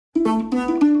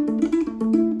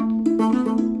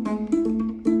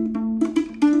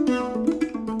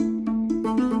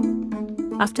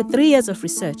After 3 years of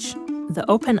research, the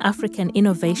Open African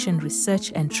Innovation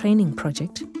Research and Training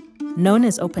Project, known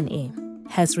as Open-A,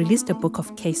 has released a book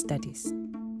of case studies.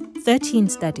 13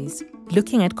 studies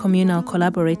looking at communal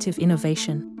collaborative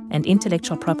innovation and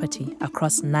intellectual property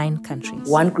across 9 countries.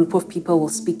 One group of people will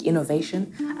speak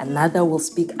innovation, another will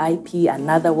speak IP,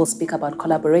 another will speak about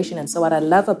collaboration. And so what I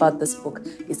love about this book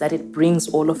is that it brings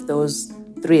all of those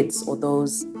threads or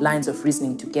those lines of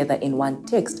reasoning together in one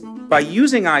text. By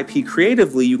using IP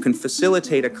creatively, you can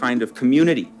facilitate a kind of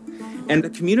community. And the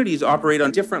communities operate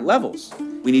on different levels.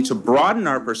 We need to broaden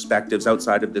our perspectives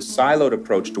outside of this siloed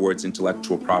approach towards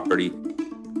intellectual property.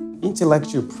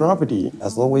 Intellectual property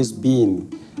has always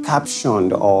been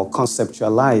captioned or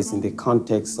conceptualized in the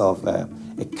context of a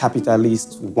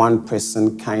capitalist,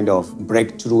 one-person kind of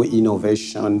breakthrough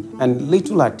innovation, and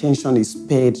little attention is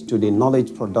paid to the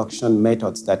knowledge production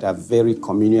methods that are very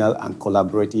communal and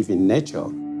collaborative in nature.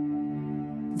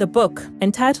 The book,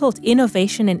 entitled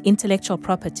Innovation and Intellectual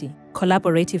Property,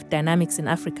 Collaborative Dynamics in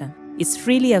Africa, is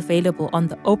freely available on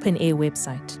the Open-A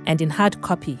website and in hard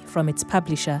copy from its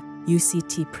publisher,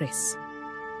 UCT Press.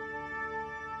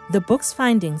 The book's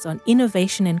findings on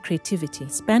innovation and creativity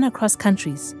span across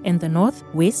countries in the north,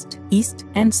 west, east,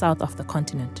 and south of the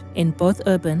continent, in both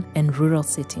urban and rural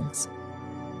settings.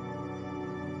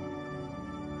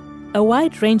 A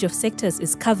wide range of sectors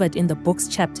is covered in the book's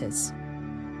chapters,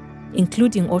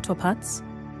 including auto parts,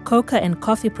 cocoa and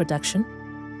coffee production,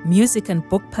 music and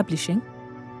book publishing,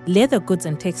 leather goods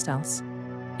and textiles,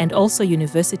 and also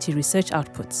university research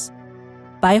outputs,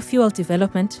 biofuel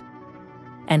development,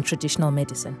 and traditional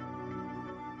medicine.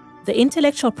 The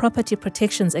intellectual property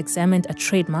protections examined are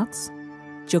trademarks,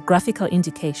 geographical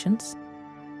indications,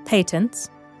 patents,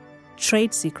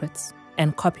 trade secrets,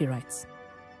 and copyrights,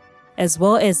 as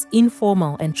well as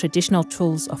informal and traditional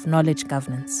tools of knowledge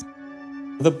governance.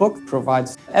 The book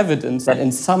provides evidence that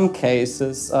in some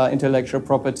cases, intellectual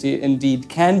property indeed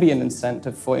can be an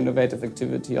incentive for innovative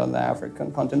activity on the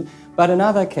African continent, but in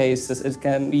other cases it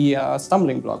can be a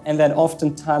stumbling block. And then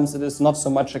oftentimes it is not so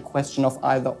much a question of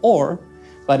either or,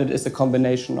 but it is a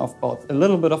combination of both. A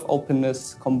little bit of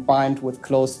openness combined with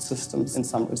closed systems in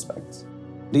some respects.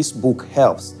 This book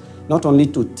helps not only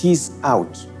to tease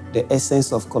out the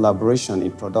essence of collaboration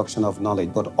in production of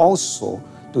knowledge, but also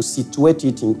to situate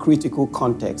it in critical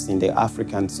context in the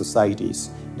African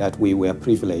societies that we were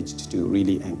privileged to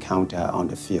really encounter on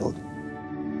the field.